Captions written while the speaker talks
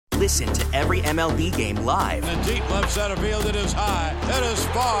Listen to every MLB game live. In the deep left center field, it is high, it is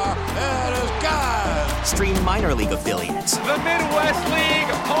far, it is gone. Stream minor league affiliates. The Midwest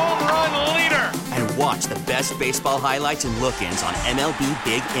League home run leader. And watch the best baseball highlights and look-ins on MLB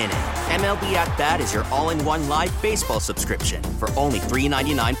Big Inning. MLB At Bat is your all-in-one live baseball subscription for only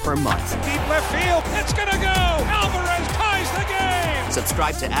 $3.99 per month. Deep left field, it's gonna go. Alvarez ties the game.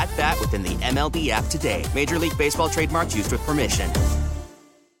 Subscribe to At Bat within the MLB app today. Major League Baseball trademarks used with permission.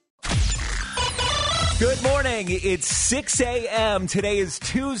 Good morning. It's 6 a.m. Today is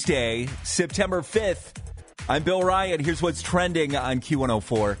Tuesday, September 5th. I'm Bill Ryan. Here's what's trending on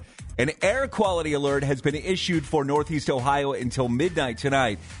Q104. An air quality alert has been issued for Northeast Ohio until midnight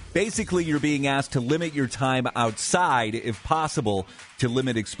tonight. Basically, you're being asked to limit your time outside, if possible, to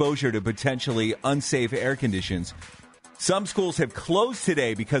limit exposure to potentially unsafe air conditions. Some schools have closed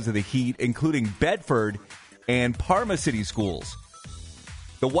today because of the heat, including Bedford and Parma City schools.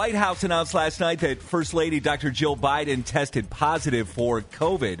 The White House announced last night that First Lady Dr. Jill Biden tested positive for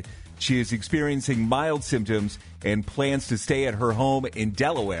COVID. She is experiencing mild symptoms and plans to stay at her home in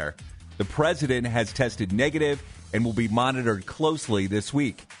Delaware. The president has tested negative and will be monitored closely this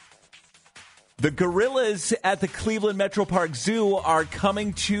week. The gorillas at the Cleveland Metro Park Zoo are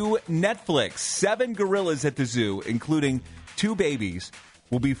coming to Netflix. 7 gorillas at the zoo, including 2 babies,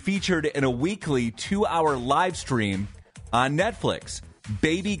 will be featured in a weekly 2-hour live stream on Netflix.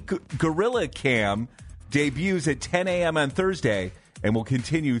 Baby Gorilla Cam debuts at 10 a.m. on Thursday and will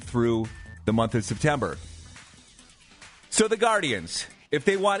continue through the month of September. So the Guardians, if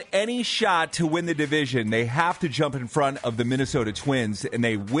they want any shot to win the division, they have to jump in front of the Minnesota Twins, and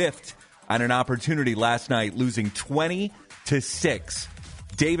they whiffed on an opportunity last night, losing 20-6.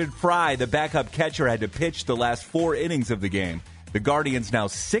 David Fry, the backup catcher, had to pitch the last 4 innings of the game. The Guardians now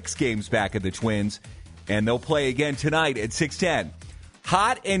 6 games back of the Twins, and they'll play again tonight at 6:10.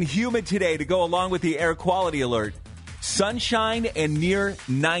 Hot and humid today to go along with the air quality alert. Sunshine and near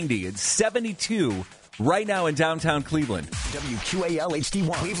 90. It's 72 right now in downtown Cleveland. WQAL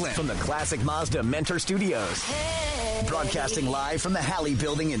HD1 Cleveland from the Classic Mazda Mentor Studios. Hey. Broadcasting live from the Halley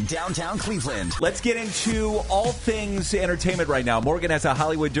Building in downtown Cleveland. Let's get into all things entertainment right now. Morgan has a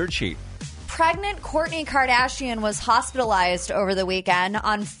Hollywood dirt sheet. Pregnant Kourtney Kardashian was hospitalized over the weekend.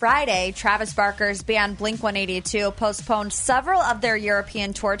 On Friday, Travis Barker's band Blink-182 postponed several of their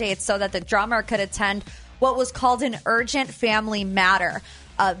European tour dates so that the drummer could attend what was called an urgent family matter.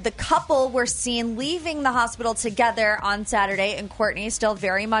 The couple were seen leaving the hospital together on Saturday, and Kourtney is still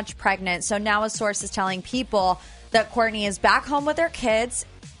very much pregnant. So now a source is telling people that Kourtney is back home with her kids.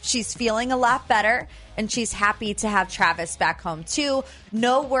 She's feeling a lot better, and she's happy to have Travis back home, too.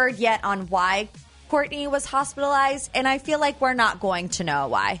 No word yet on why Kourtney was hospitalized, and I feel like we're not going to know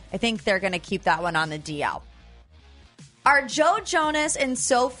why. I think they're going to keep that one on the DL. Are Jonas and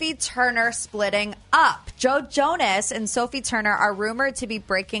Sophie Turner splitting up? Joe Jonas and Sophie Turner are rumored to be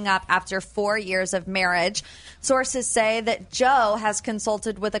breaking up after 4 years of marriage. Sources say that Joe has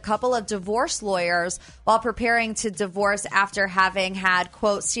consulted with a couple of divorce lawyers while preparing to divorce after having had,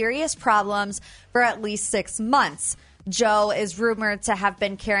 quote, serious problems for at least 6 months. Joe is rumored to have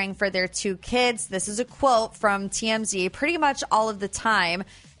been caring for their 2 kids. This is a quote from TMZ pretty much all of the time,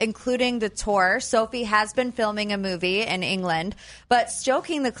 including the tour. Sophie has been filming a movie in England, but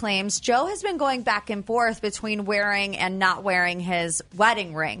stoking the claims, Joe has been going back and forth between wearing and not wearing his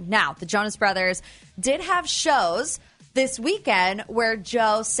wedding ring. Now, the Jonas Brothers did have shows this weekend where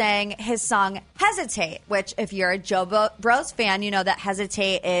Joe sang his song Hesitate, which if you're a Joe Bros fan, you know that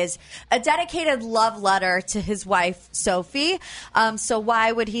Hesitate is a dedicated love letter to his wife, Sophie. So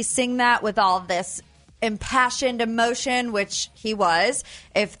why would he sing that with all this impassioned emotion, which he was,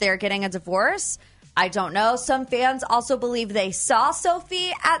 if they're getting a divorce? I don't know. Some fans also believe they saw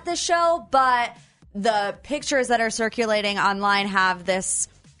Sophie at the show, but the pictures that are circulating online have this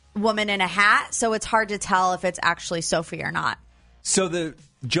woman in a hat, so it's hard to tell if it's actually Sophie or not. So the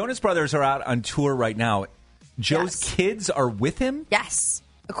Jonas Brothers are out on tour right now. Joe's kids are with him? Yes.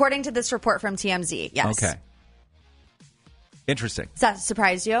 According to this report from TMZ, yes. Okay. Interesting. Does that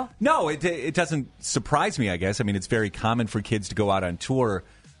surprise you? No, it doesn't surprise me, I guess. I mean, it's very common for kids to go out on tour.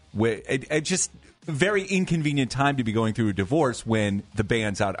 It's just a very inconvenient time to be going through a divorce when the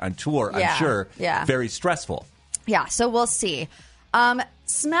band's out on tour, I'm sure. Yeah. Very stressful. Yeah, so we'll see.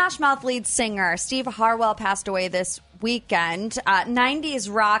 Smashmouth lead singer Steve Harwell passed away this weekend.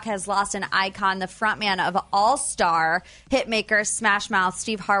 90s rock has lost an icon. The frontman of all-star hitmaker Smashmouth,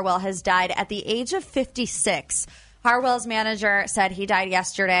 Steve Harwell, has died at the age of 56. Harwell's manager said he died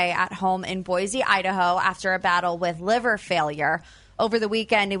yesterday at home in Boise, Idaho, after a battle with liver failure. over the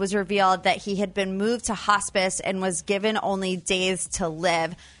weekend, it was revealed that he had been moved to hospice and was given only days to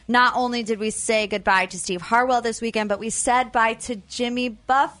live. Not only did we say goodbye to Steve Harwell this weekend, but we said bye to Jimmy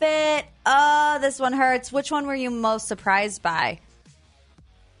Buffett. Oh, this one hurts. Which one were you most surprised by?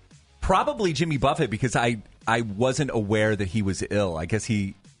 Probably Jimmy Buffett, because I wasn't aware that he was ill. I guess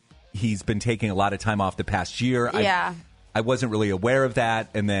he's been taking a lot of time off the past year. Yeah. I wasn't really aware of that,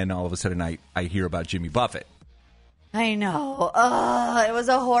 and then all of a sudden I hear about Jimmy Buffett. I know. Oh, it was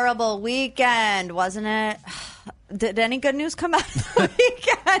a horrible weekend, wasn't it? Did any good news come out of the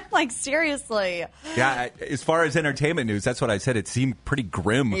weekend? Like, seriously. Yeah, as far as entertainment news, that's what I said. It seemed pretty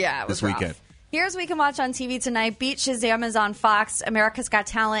grim this weekend. Rough. Here's what we can watch on TV tonight. Beat Shazam is on Fox. America's Got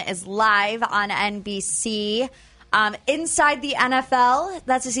Talent is live on NBC. Inside the NFL,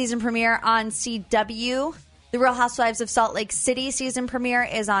 that's a season premiere on CW. The Real Housewives of Salt Lake City season premiere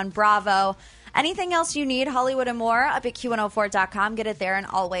is on Bravo. Anything else you need, Hollywood and more, up at Q104.com. Get it there and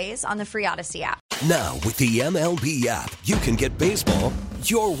always on the free Odyssey app. Now, with the MLB app, you can get baseball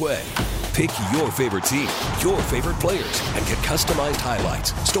your way. Pick your favorite team, your favorite players, and get customized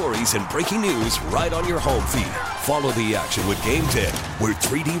highlights, stories, and breaking news right on your home feed. Follow the action with Game 10, where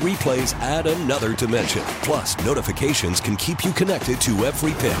 3D replays add another dimension. Plus, notifications can keep you connected to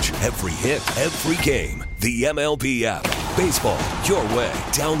every pitch, every hit, every game. The MLB app. Baseball your way.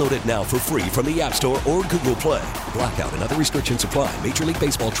 Download it now for free from the App Store or Google Play. Blackout and other restrictions apply. Major League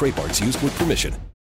Baseball trademarks used with permission.